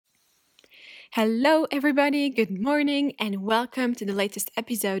Hello, everybody. Good morning, and welcome to the latest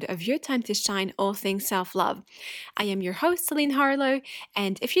episode of Your Time to Shine All Things Self-Love. I am your host, Celine Harlow,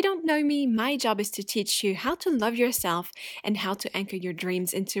 and if you don't know me, my job is to teach you how to love yourself and how to anchor your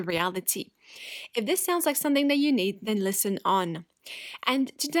dreams into reality. If this sounds like something that you need, then listen on.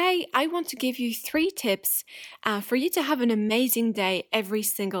 And today, I want to give you 3 tips for you to have an amazing day every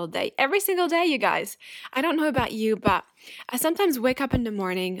single day. Every single day, you guys. I don't know about you, but I sometimes wake up in the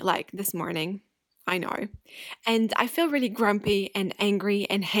morning, like this morning, I know, and I feel really grumpy and angry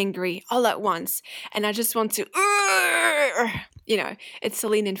and hangry all at once. And I just want to, it's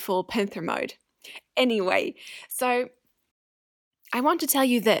Celine in full panther mode. Anyway, so I want to tell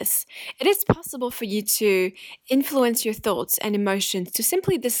you this. It is possible for you to influence your thoughts and emotions to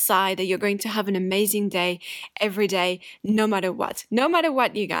simply decide that you're going to have an amazing day every day, no matter what. No matter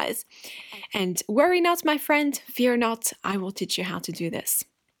what, you guys. And worry not, my friend. Fear not. I will teach you how to do this.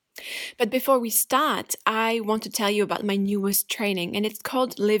 But before we start, I want to tell you about my newest training, and it's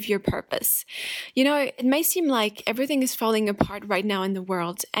called Live Your Purpose. You know, it may seem like everything is falling apart right now in the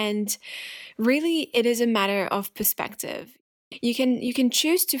world, and really it is a matter of perspective. You can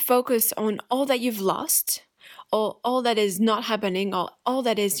choose to focus on all that you've lost, or all that is not happening, or all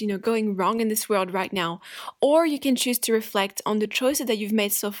that is, going wrong in this world right now. Or you can choose to reflect on the choices that you've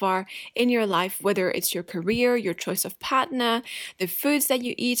made so far in your life, whether it's your career, your choice of partner, the foods that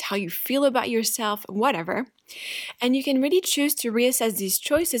you eat, how you feel about yourself, whatever. And you can really choose to reassess these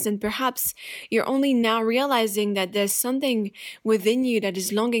choices, and perhaps you're only now realizing that there's something within you that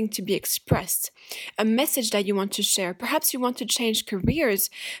is longing to be expressed, a message that you want to share. Perhaps you want to change careers,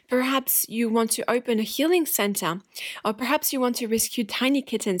 perhaps you want to open a healing center, or perhaps you want to rescue tiny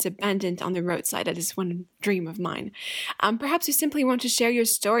kittens abandoned on the roadside. That is one dream of mine. Perhaps you simply want to share your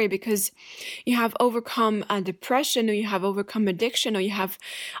story because you have overcome depression, or you have overcome addiction, or you have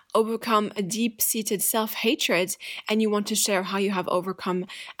overcome a deep-seated self-hatred, and you want to share how you have overcome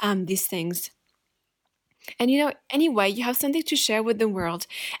these things. And anyway, you have something to share with the world.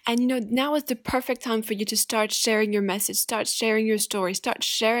 And now is the perfect time for you to start sharing your message, start sharing your story, start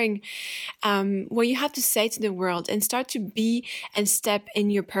sharing what you have to say to the world, and start to be and step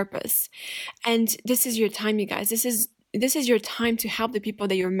in your purpose. And this is your time, you guys. This is your time to help the people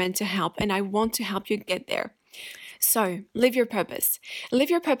that you're meant to help. And I want to help you get there. So, Live Your Purpose.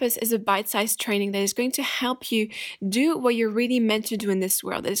 Live Your Purpose is a bite-sized training that is going to help you do what you're really meant to do in this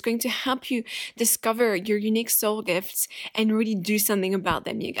world. That is going to help you discover your unique soul gifts and really do something about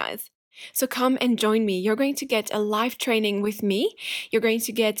them, you guys. So come and join me. You're going to get a live training with me. You're going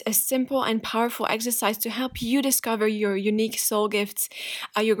to get a simple and powerful exercise to help you discover your unique soul gifts.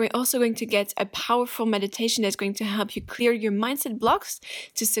 You're also going to get a powerful meditation that's going to help you clear your mindset blocks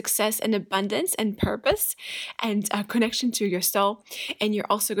to success and abundance and purpose and connection to your soul. And you're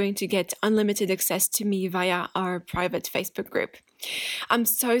also going to get unlimited access to me via our private Facebook group. I'm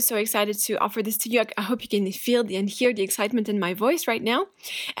so excited to offer this to you. I hope you can feel and hear the excitement in my voice right now.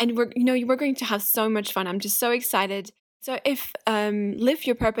 And we're going to have so much fun. I'm just so excited. So if Live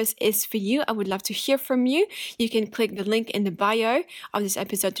Your Purpose is for you, I would love to hear from you. You can click the link in the bio of this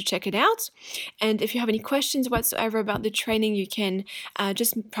episode to check it out. And if you have any questions whatsoever about the training, you can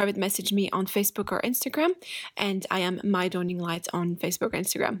just private message me on Facebook or Instagram. And I am My Dawning Light on Facebook or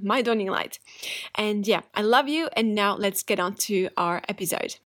Instagram. My Dawning Light. And yeah, I love you. And now let's get on to our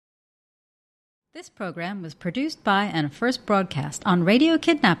episode. This program was produced by and first broadcast on Radio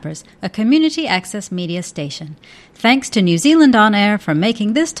Kidnappers, a community access media station. Thanks to New Zealand On Air for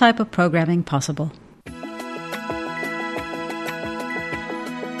making this type of programming possible.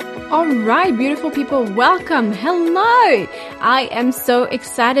 All right, beautiful people, welcome. Hello. I am so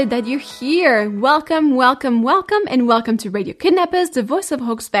excited that you're here. Welcome, welcome, welcome, and welcome to Radio Kidnappers, the voice of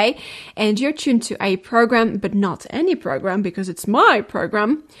Hawke's Bay. And you're tuned to a program, but not any program, because it's my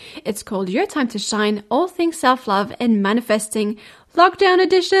program. It's called Your Time to Shine, All Things Self-Love and Manifesting, Lockdown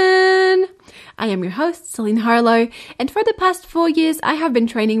Edition. I am your host, Celine Harlow, and for the past 4 years, I have been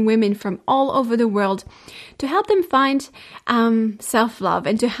training women from all over the world to help them find self-love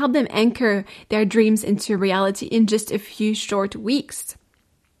and to help them anchor their dreams into reality in just a few short weeks.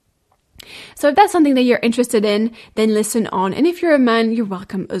 So if that's something that you're interested in, then listen on. And if you're a man, you're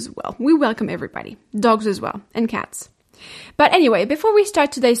welcome as well. We welcome everybody, dogs as well, and cats. But anyway, before we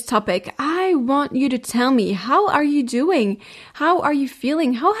start today's topic, I want you to tell me, how are you doing? How are you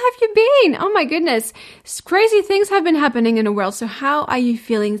feeling? How have you been? Oh my goodness, crazy things have been happening in the world. So how are you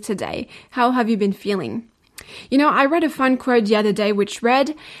feeling today? How have you been feeling? I read a fun quote the other day which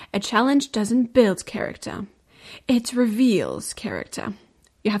read, "A challenge doesn't build character. It reveals character."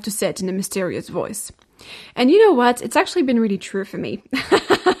 You have to say it in a mysterious voice. And you know what? It's actually been really true for me.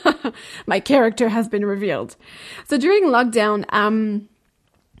 My character has been revealed. So during lockdown,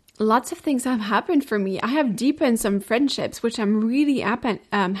 lots of things have happened for me. I have deepened some friendships, which I'm really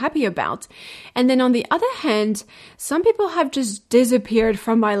happy about. And then on the other hand, some people have just disappeared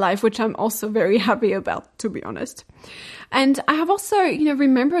from my life, which I'm also very happy about, to be honest. And I have also,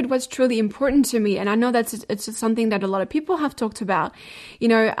 remembered what's truly important to me. And I know it's something that a lot of people have talked about.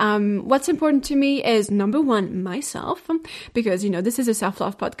 What's important to me is, number one, myself, because, this is a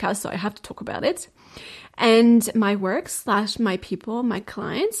self-love podcast, so I have to talk about it. And my work / my people, my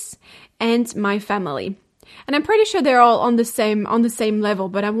clients, and my family. And I'm pretty sure they're all on the same level,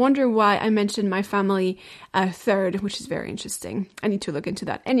 but I wonder why I mentioned my family third, which is very interesting. I need to look into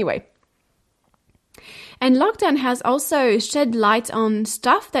that. Anyway. And lockdown has also shed light on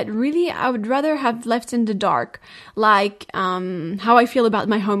stuff that really I would rather have left in the dark, like how I feel about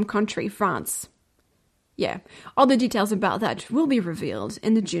my home country, France. Yeah, all the details about that will be revealed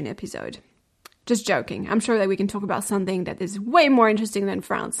in the June episode. Just joking. I'm sure that we can talk about something that is way more interesting than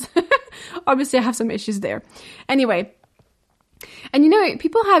France. Obviously, I have some issues there. Anyway. And,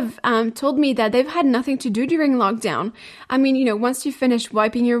 people have told me that they've had nothing to do during lockdown. I mean, once you finish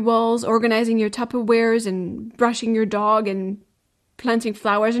wiping your walls, organizing your Tupperwares, and brushing your dog, and planting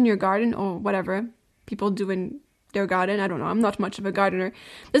flowers in your garden, or whatever people do in their garden. I don't know. I'm not much of a gardener.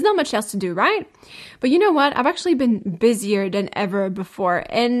 There's not much else to do, right? But you know what? I've actually been busier than ever before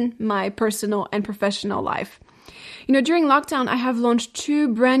in my personal and professional life. During lockdown, I have launched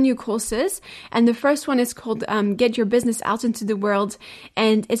 2 brand new courses, and the first one is called Get Your Business Out into the World,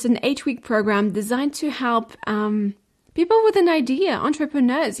 and it's an 8-week program designed to help people with an idea,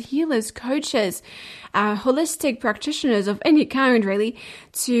 entrepreneurs, healers, coaches, holistic practitioners of any kind, really,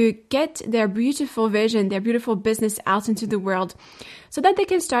 to get their beautiful vision, their beautiful business out into the world so that they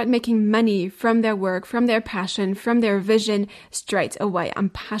can start making money from their work, from their passion, from their vision straight away. I'm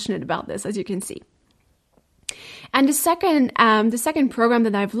passionate about this, as you can see. And the second program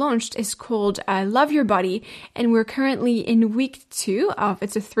that I've launched is called Love Your Body, and we're currently in week 2 of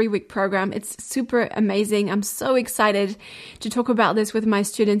it's a 3-week program. It's super amazing. I'm so excited to talk about this with my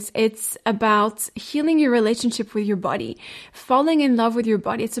students. It's about healing your relationship with your body, falling in love with your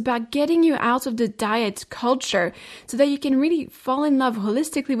body. It's about getting you out of the diet culture so that you can really fall in love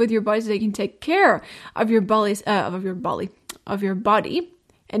holistically with your body, so that you can take care of your body in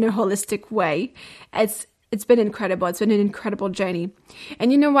a holistic way. It's been incredible. It's been an incredible journey. And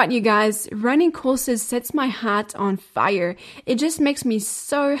you know what, you guys? Running courses sets my heart on fire. It just makes me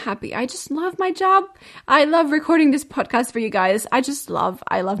so happy. I just love my job. I love recording this podcast for you guys. I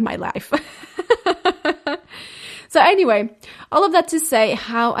love my life. So anyway, all of that to say,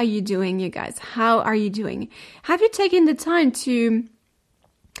 how are you doing, you guys? How are you doing? Have you taken the time to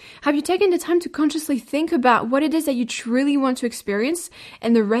consciously think about what it is that you truly want to experience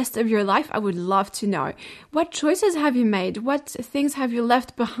in the rest of your life? I would love to know. What choices have you made? What things have you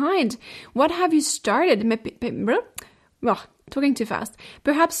left behind? What have you started? Talking too fast.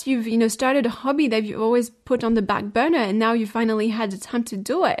 Perhaps you've, started a hobby that you've always put on the back burner, and now you finally had the time to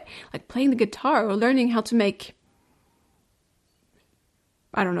do it, like playing the guitar or learning how to make,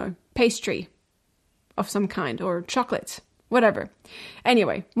 I don't know, pastry of some kind or chocolate. Whatever.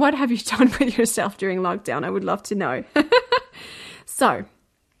 Anyway, what have you done with yourself during lockdown? I would love to know. So,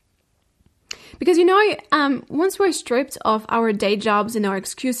 because once we're stripped of our day jobs and our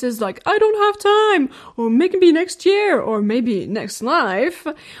excuses like, I don't have time, or maybe next year, or maybe next life,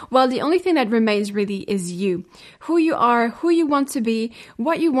 well, the only thing that remains really is you. Who you are, who you want to be,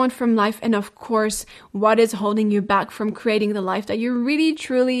 what you want from life, and of course, what is holding you back from creating the life that you really,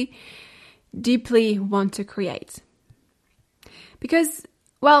 truly, deeply want to create. Because,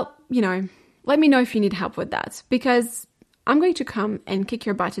 let me know if you need help with that, because I'm going to come and kick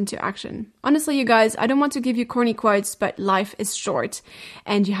your butt into action. Honestly, you guys, I don't want to give you corny quotes, but life is short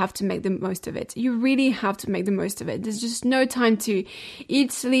and you have to make the most of it. You really have to make the most of it. There's just no time to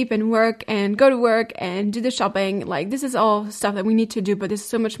eat, sleep, and work and go to work and do the shopping. Like, this is all stuff that we need to do, but there's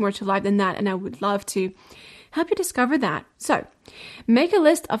so much more to life than that, and I would love to help you discover that. So, make a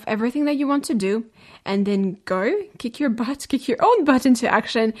list of everything that you want to do, and then go kick your own butt into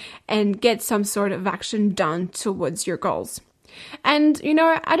action and get some sort of action done towards your goals. And,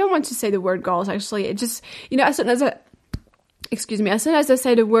 I don't want to say the word goals, actually. It just, as soon as I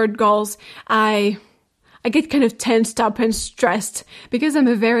say the word goals, I I get kind of tensed up and stressed because I'm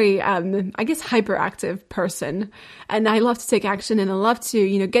a very, I guess, hyperactive person, and I love to take action and I love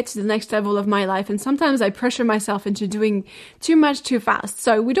to, get to the next level of my life. And sometimes I pressure myself into doing too much too fast.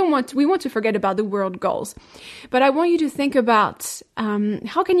 So we want to forget about the world goals, but I want you to think about,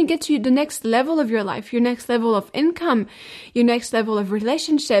 how can you get to the next level of your life, your next level of income, your next level of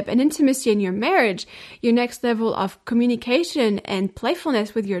relationship and intimacy in your marriage, your next level of communication and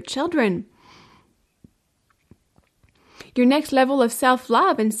playfulness with your children. Your next level of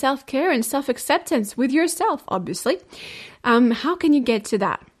self-love and self-care and self-acceptance with yourself, obviously. How can you get to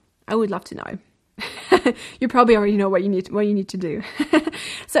that? I would love to know. You probably already know what you need to do.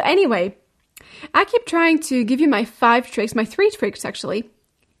 So anyway, I keep trying to give you my 3 tricks actually.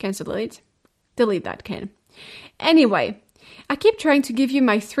 Cancel delete that, Ken. Anyway, I keep trying to give you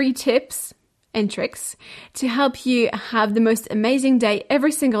my 3 tips and tricks to help you have the most amazing day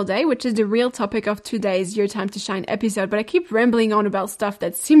every single day, which is the real topic of today's Your Time to Shine episode. But I keep rambling on about stuff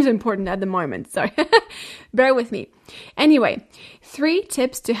that seems important at the moment, so bear with me. Anyway, 3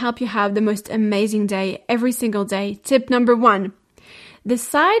 tips to help you have the most amazing day every single day. Tip number 1,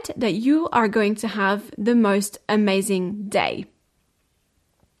 decide that you are going to have the most amazing day.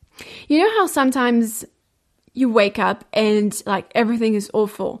 You know how sometimes you wake up and like everything is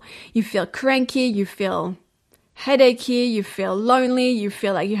awful. You feel cranky, you feel headachy, you feel lonely, you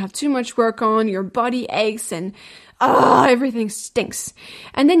feel like you have too much work on, your body aches and everything stinks.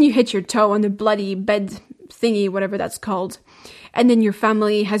 And then you hit your toe on the bloody bed thingy, whatever that's called. And then your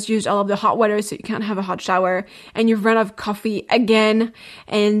family has used all of the hot water so you can't have a hot shower, and you've run out of coffee again,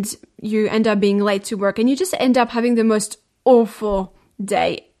 and you end up being late to work, and you just end up having the most awful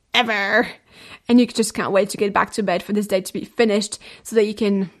day ever. And you just can't wait to get back to bed for this day to be finished so that you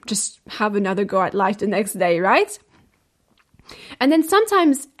can just have another go at life the next day, right? And then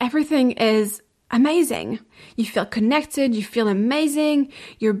sometimes everything is amazing. You feel connected, you feel amazing.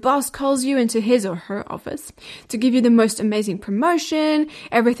 Your boss calls you into his or her office to give you the most amazing promotion.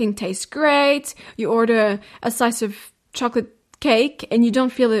 Everything tastes great. You order a slice of chocolate cake and you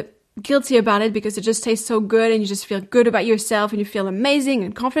don't feel guilty about it because it just tastes so good, and you just feel good about yourself and you feel amazing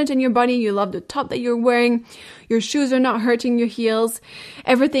and confident in your body. You love the top that you're wearing. Your shoes are not hurting your heels.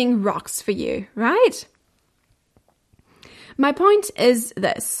 Everything rocks for you, right? My point is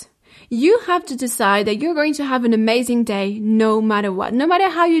this. You have to decide that you're going to have an amazing day no matter what. No matter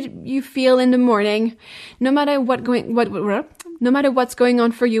how you feel in the morning, no matter no matter what's going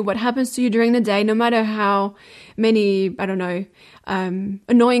on for you, what happens to you during the day, no matter how many,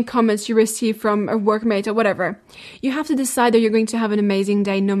 annoying comments you receive from a workmate or whatever. You have to decide that you're going to have an amazing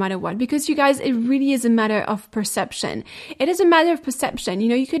day no matter what. Because you guys, it really is a matter of perception. It is a matter of perception.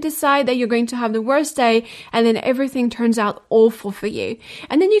 You could decide that you're going to have the worst day and then everything turns out awful for you.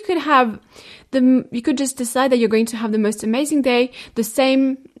 And then you could just decide that you're going to have the most amazing day,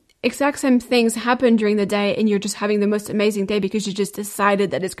 exact same things happen during the day, and you're just having the most amazing day because you just decided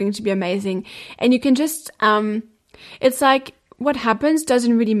that it's going to be amazing. And you can just, it's like what happens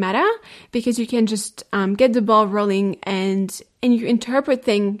doesn't really matter because you can just get the ball rolling and you interpret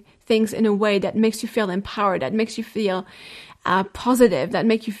things in a way that makes you feel empowered, that makes you feel positive, that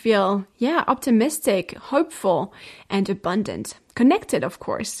make you feel, optimistic, hopeful, and abundant. Connected, of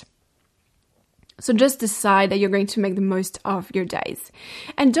course. So just decide that you're going to make the most of your days.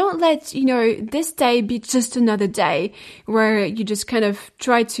 And don't let, this day be just another day where you just kind of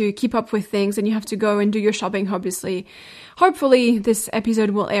try to keep up with things and you have to go and do your shopping, obviously. Hopefully this episode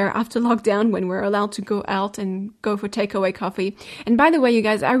will air after lockdown when we're allowed to go out and go for takeaway coffee. And by the way, you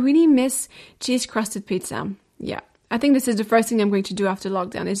guys, I really miss cheese-crusted pizza. Yeah, I think this is the first thing I'm going to do after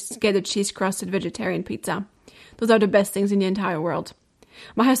lockdown is get a cheese-crusted vegetarian pizza. Those are the best things in the entire world.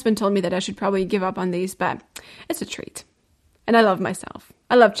 My husband told me that I should probably give up on these, but it's a treat. And I love myself.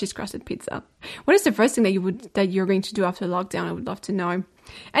 I love cheese-crusted pizza. What is the first thing that you're going to do after lockdown? I would love to know.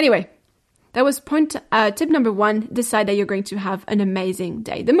 Anyway, that was tip number 1. Decide that you're going to have an amazing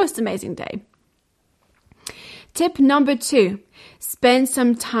day. The most amazing day. Tip number 2. Spend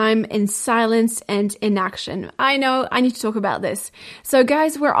some time in silence and in action. I know I need to talk about this. So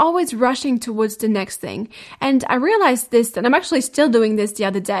guys, we're always rushing towards the next thing. And I realized this, and I'm actually still doing this the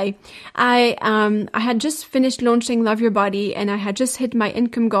other day. I had just finished launching Love Your Body, and I had just hit my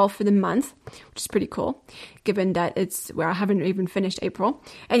income goal for the month, which is pretty cool, given that I haven't even finished April.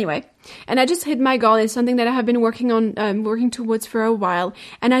 Anyway, and I just hit my goal. It's something that I have been working towards for a while.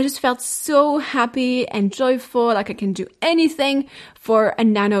 And I just felt so happy and joyful, like I can do anything for a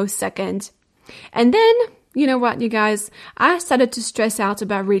nanosecond. And then, you know what, you guys, I started to stress out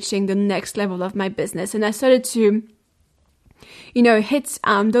about reaching the next level of my business. And I started to hit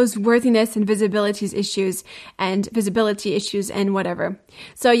those worthiness and visibility issues and whatever.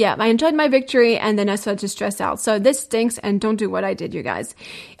 So yeah, I enjoyed my victory and then I started to stress out. So this stinks, and don't do what I did, you guys.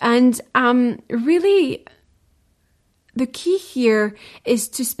 And really, the key here is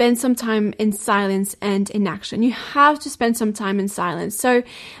to spend some time in silence and in action. You have to spend some time in silence. So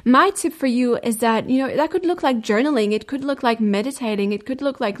my tip for you is that, that could look like journaling. It could look like meditating. It could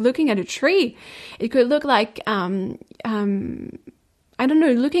look like looking at a tree. It could look like, I don't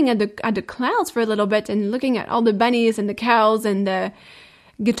know, looking at the clouds for a little bit and looking at all the bunnies and the cows and the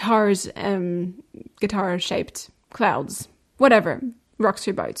guitar-shaped clouds. Whatever rocks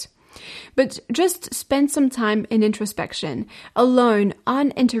your boat. But just spend some time in introspection, alone,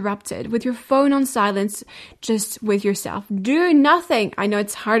 uninterrupted, with your phone on silence, just with yourself. Do nothing. I know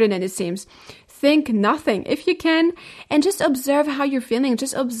it's harder than it seems. Think nothing if you can, and just observe how you're feeling.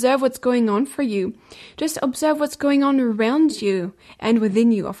 Just observe what's going on for you. Just observe what's going on around you and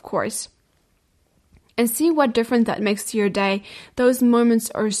within you, of course. And see what difference that makes to your day. Those moments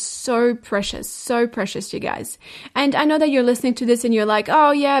are so precious, you guys. And I know that you're listening to this and you're like,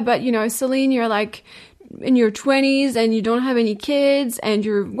 oh yeah, but Celine, you're like in your 20s and you don't have any kids and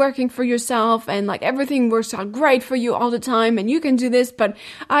you're working for yourself and like everything works out great for you all the time and you can do this, but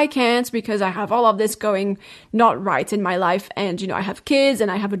I can't because I have all of this going not right in my life. And, I have kids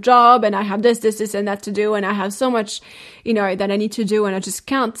and I have a job and I have this and that to do. And I have so much, that I need to do. And I just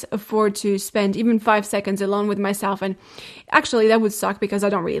can't afford to spend even 5 seconds alone with myself. And actually that would suck because I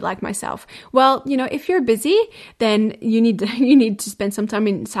don't really like myself. Well, if you're busy, then you need to spend some time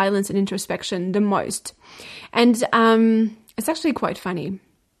in silence and introspection the most. And it's actually quite funny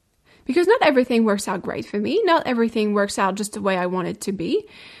because not everything works out great for me. Not everything works out just the way I want it to be.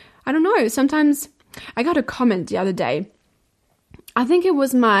 I don't know. Sometimes I got a comment the other day. I think it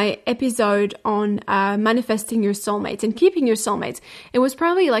was my episode on manifesting your soulmate and keeping your soulmate. It was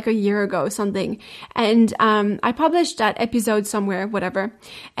probably like a year ago or something. And I published that episode somewhere, whatever.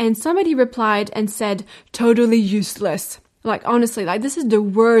 And somebody replied and said, totally useless. Like, honestly, like this is the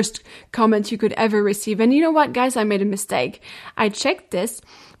worst comment you could ever receive. And you know what, guys? I made a mistake. I checked this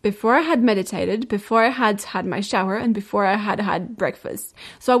before I had meditated, before I had had my shower, and before I had had breakfast.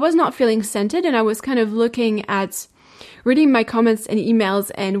 So I was not feeling centered, and I was kind of looking at reading my comments and emails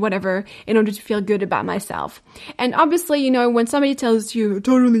and whatever in order to feel good about myself. And obviously, when somebody tells you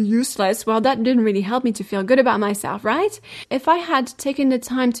totally useless, well, that didn't really help me to feel good about myself, right? If I had taken the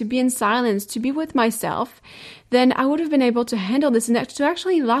time to be in silence, to be with myself, then I would have been able to handle this and to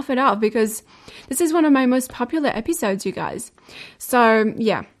actually laugh it off because this is one of my most popular episodes, you guys. So,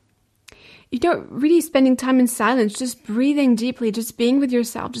 yeah. Really spending time in silence, just breathing deeply, just being with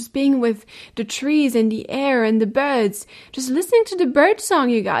yourself, just being with the trees and the air and the birds, just listening to the bird song,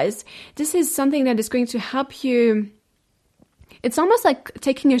 you guys. This is something that is going to help you. It's almost like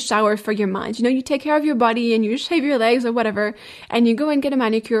taking a shower for your mind. You take care of your body and you shave your legs or whatever, and you go and get a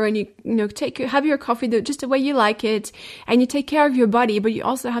manicure and you have your coffee just the way you like it, and you take care of your body, but you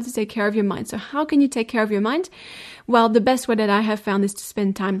also have to take care of your mind. So how can you take care of your mind? Well, the best way that I have found is to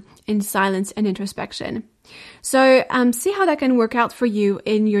spend time in silence and introspection. So see how that can work out for you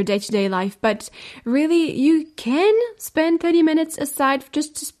in your day-to-day life. But really, you can spend 30 minutes aside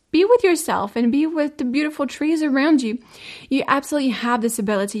just to be with yourself and be with the beautiful trees around you. You absolutely have this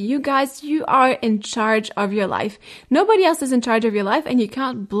ability. You guys, you are in charge of your life. Nobody else is in charge of your life, and you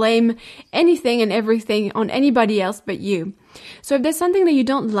can't blame anything and everything on anybody else but you. So if there's something that you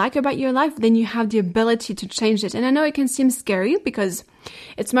don't like about your life, then you have the ability to change it. And I know it can seem scary because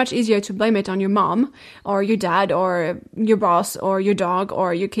it's much easier to blame it on your mom or your dad or your boss or your dog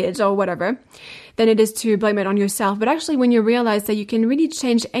or your kids or whatever than it is to blame it on yourself. But actually, when you realize that you can really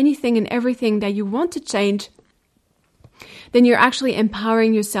change anything and everything that you want to change, then you're actually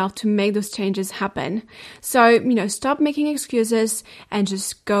empowering yourself to make those changes happen. So, stop making excuses and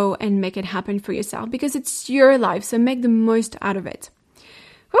just go and make it happen for yourself because it's your life. So make the most out of it.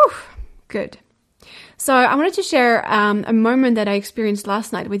 Whew, good. So I wanted to share a moment that I experienced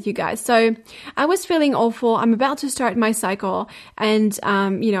last night with you guys. So I was feeling awful. I'm about to start my cycle and,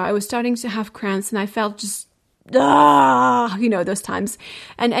 I was starting to have cramps and I felt just those times.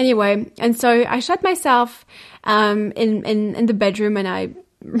 And anyway, and so I shut myself in the bedroom and I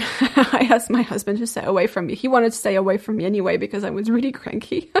asked my husband to stay away from me. He wanted to stay away from me anyway because I was really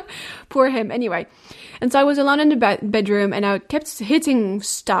cranky. Poor him. Anyway. And so I was alone in the bedroom and I kept hitting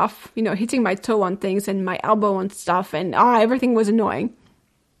stuff, hitting my toe on things and my elbow on stuff and everything was annoying.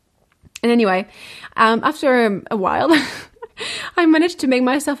 And anyway, after a while, I managed to make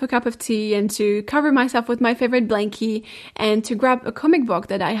myself a cup of tea and to cover myself with my favorite blankie and to grab a comic book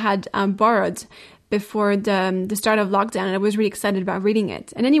that I had borrowed before the start of lockdown, and I was really excited about reading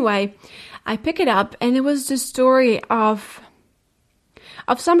it. And anyway, I pick it up, and it was the story of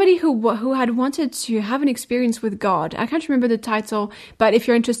somebody who had wanted to have an experience with God. I can't remember the title, but if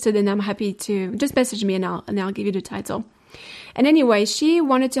you're interested, then I'm happy to just message me and I'll give you the title. And anyway, she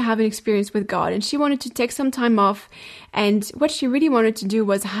wanted to have an experience with God, and she wanted to take some time off. And what she really wanted to do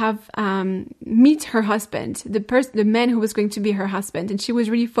was have meet her husband, the man who was going to be her husband. And she was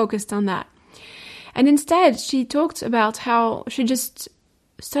really focused on that. And instead, she talked about how she just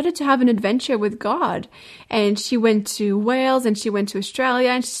started to have an adventure with God. And she went to Wales and she went to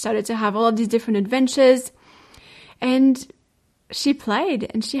Australia, and she started to have all of these different adventures. And she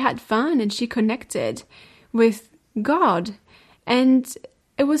played and she had fun and she connected with God. And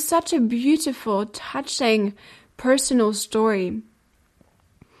it was such a beautiful, touching, personal story.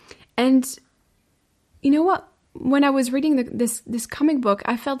 And you know what? When I was reading this comic book,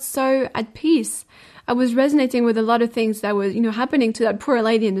 I felt so at peace. I was resonating with a lot of things that was, happening to that poor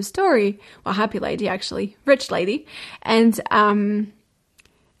lady in the story. Well, happy lady, actually. Rich lady. And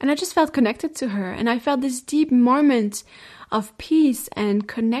I just felt connected to her. And I felt this deep moment of peace and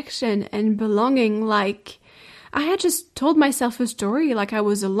connection and belonging, like I had just told myself a story, like I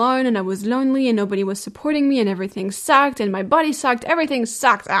was alone and I was lonely and nobody was supporting me and everything sucked and my body sucked, everything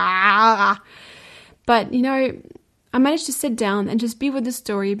sucked. But, I managed to sit down and just be with the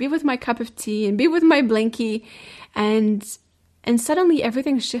story, be with my cup of tea and be with my blankie. And suddenly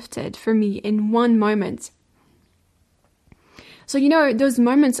everything shifted for me in one moment. So, those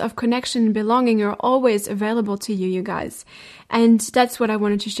moments of connection and belonging are always available to you, you guys. And that's what I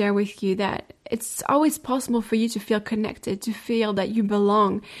wanted to share with you, that it's always possible for you to feel connected, to feel that you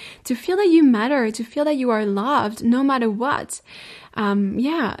belong, to feel that you matter, to feel that you are loved no matter what.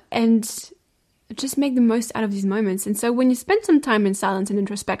 And just make the most out of these moments. And so when you spend some time in silence and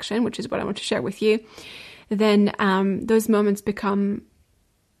introspection, which is what I want to share with you, then those moments become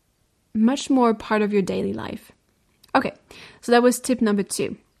much more part of your daily life. Okay, so that was tip number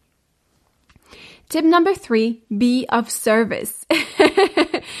 2. Tip number 3, be of service.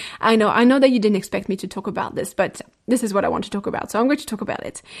 I know that you didn't expect me to talk about this, but this is what I want to talk about. So I'm going to talk about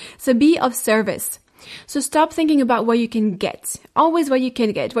it. So be of service. So stop thinking about what you can get. Always what you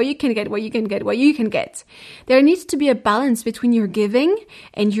can get, what you can get, what you can get, what you can get. There needs to be a balance between your giving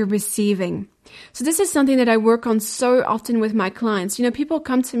and your receiving. So this is something that I work on so often with my clients. People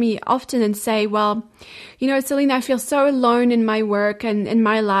come to me often and say, well, Celine, I feel so alone in my work and in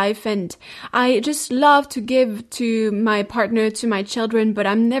my life, and I just love to give to my partner, to my children, but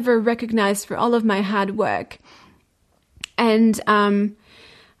I'm never recognized for all of my hard work. And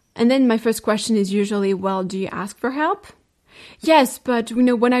then my first question is usually, well, do you ask for help? Yes, but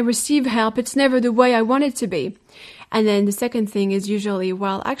when I receive help, it's never the way I want it to be. And then the second thing is usually,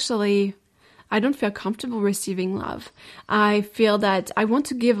 well, actually, I don't feel comfortable receiving love. I feel that I want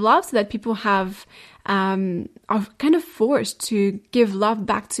to give love so that people are kind of forced to give love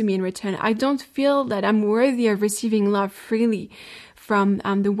back to me in return. I don't feel that I'm worthy of receiving love freely from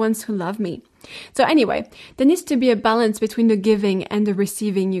the ones who love me. So anyway, there needs to be a balance between the giving and the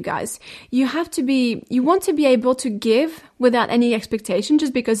receiving, you guys. You want to be able to give without any expectation,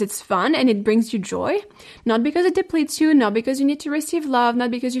 just because it's fun and it brings you joy, not because it depletes you, not because you need to receive love, not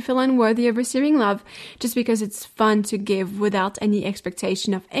because you feel unworthy of receiving love, just because it's fun to give without any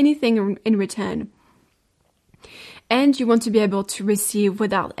expectation of anything in return. And you want to be able to receive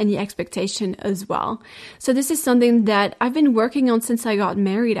without any expectation as well. So this is something that I've been working on since I got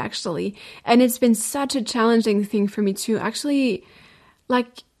married, actually. And it's been such a challenging thing for me to actually,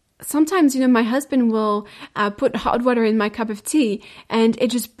 sometimes, my husband will put hot water in my cup of tea, and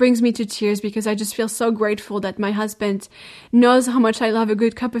it just brings me to tears because I just feel so grateful that my husband knows how much I love a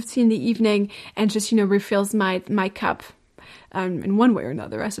good cup of tea in the evening and just, refills my cup. In one way or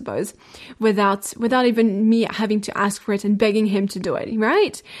another, I suppose, without even me having to ask for it and begging him to do it,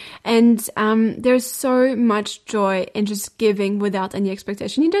 right? And there's so much joy in just giving without any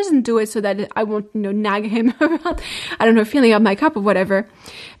expectation. He doesn't do it so that I won't, nag him about, filling up my cup or whatever.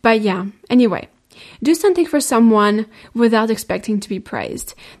 But yeah, anyway. Do something for someone without expecting to be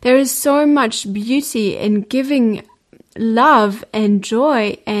praised. There is so much beauty in giving love and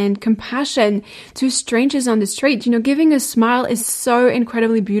joy and compassion to strangers on the street. Giving a smile is so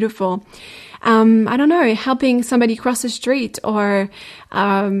incredibly beautiful. Helping somebody cross the street, or,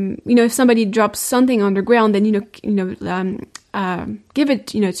 if somebody drops something on the ground, then, give it,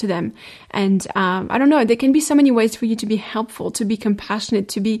 to them. And, there can be so many ways for you to be helpful, to be compassionate,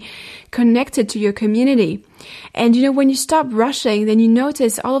 to be connected to your community. And, when you stop rushing, then you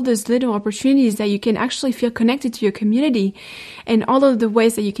notice all of those little opportunities that you can actually feel connected to your community and all of the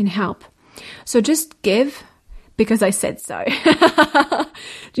ways that you can help. So just give because I said so,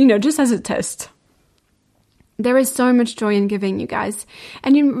 just as a test. There is so much joy in giving, you guys.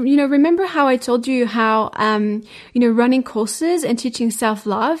 And remember how I told you how, running courses and teaching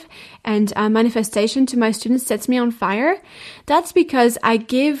self-love and manifestation to my students sets me on fire? That's because I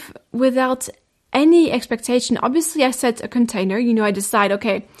give without any expectation. Obviously, I set a container. I decide,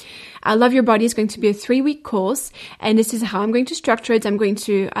 okay, I Love Your Body is going to be a 3-week course, and this is how I'm going to structure it. I'm going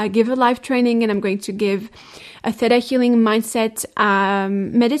to give a live training, and I'm going to give a theta healing mindset,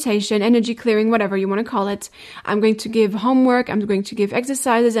 meditation, energy clearing, whatever you want to call it. I'm going to give homework. I'm going to give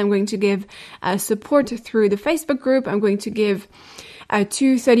exercises. I'm going to give support through the Facebook group. I'm going to give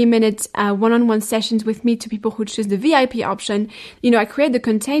 2 30-minute one-on-one sessions with me to people who choose the VIP option. I create the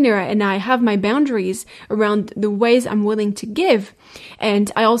container and I have my boundaries around the ways I'm willing to give.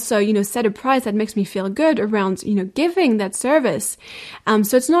 And I also, set a price that makes me feel good around, giving that service.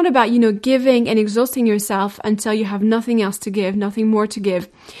 So it's not about, giving and exhausting yourself until you have nothing else to give, nothing more to give.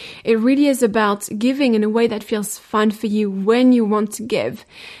 It really is about giving in a way that feels fun for you when you want to give.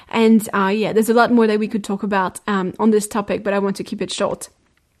 And there's a lot more that we could talk about on this topic, but I want to keep it short.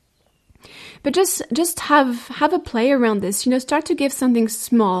 But just have a play around this, start to give something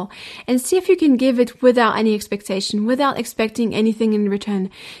small and see if you can give it without any expectation, without expecting anything in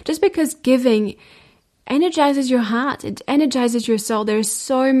return. Just because giving energizes your heart, it energizes your soul. There's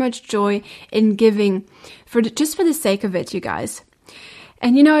so much joy in giving just for the sake of it, you guys.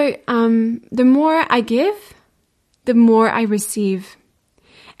 And the more I give, the more I receive.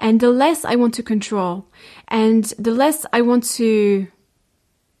 And the less I want to control, and the less I want to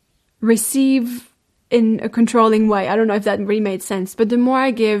receive in a controlling way. I don't know if that really made sense, but the more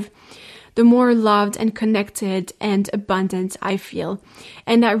I give, the more loved and connected and abundant I feel.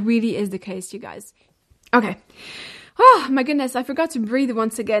 And that really is the case, you guys. Okay. Oh my goodness, I forgot to breathe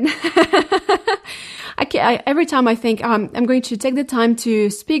once again. Every time I think I'm going to take the time to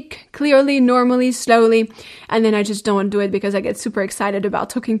speak clearly, normally, slowly, and then I just don't do it because I get super excited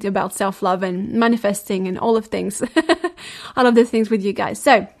about talking about self-love and manifesting and all of things, all of the things with you guys.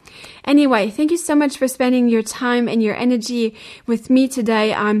 So anyway, thank you so much for spending your time and your energy with me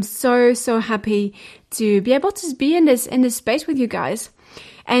today. I'm so, so happy to be able to be in this space with you guys.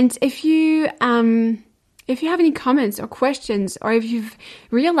 And if you have any comments or questions, or if you've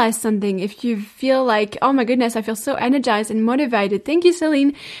realized something, if you feel like, oh my goodness, I feel so energized and motivated. Thank you,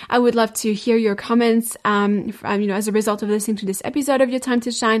 Celine. I would love to hear your comments, as a result of listening to this episode of Your Time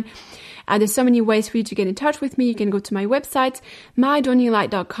to Shine. There's so many ways for you to get in touch with me. You can go to my website,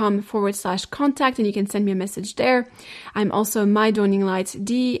 mydawninglight.com/contact, and you can send me a message there. I'm also My Dawning Light,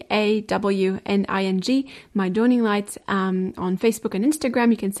 DAWNING, My Dawning Light, on Facebook and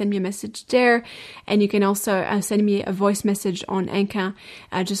Instagram. You can send me a message there. And you can also send me a voice message on Anchor.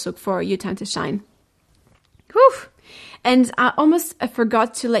 Just look for Your Time to Shine. Whew. And I almost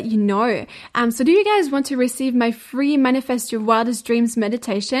forgot to let you know. So do you guys want to receive my free Manifest Your Wildest Dreams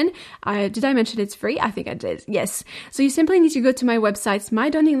meditation? Did I mention it's free? I think I did. Yes. So you simply need to go to my website,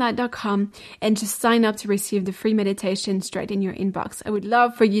 mydawninglight.com, and just sign up to receive the free meditation straight in your inbox. I would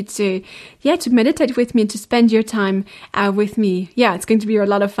love for you to meditate with me and to spend your time with me. Yeah, it's going to be a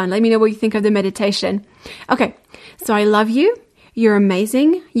lot of fun. Let me know what you think of the meditation. Okay. So I love you. You're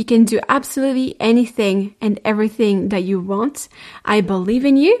amazing. You can do absolutely anything and everything that you want. I believe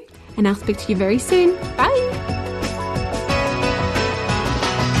in you, and I'll speak to you very soon. Bye.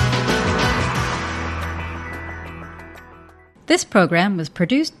 This program was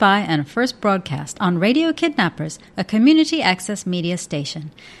produced by and first broadcast on Radio Kidnappers, a community access media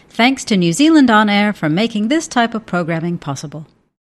station. Thanks to New Zealand On Air for making this type of programming possible.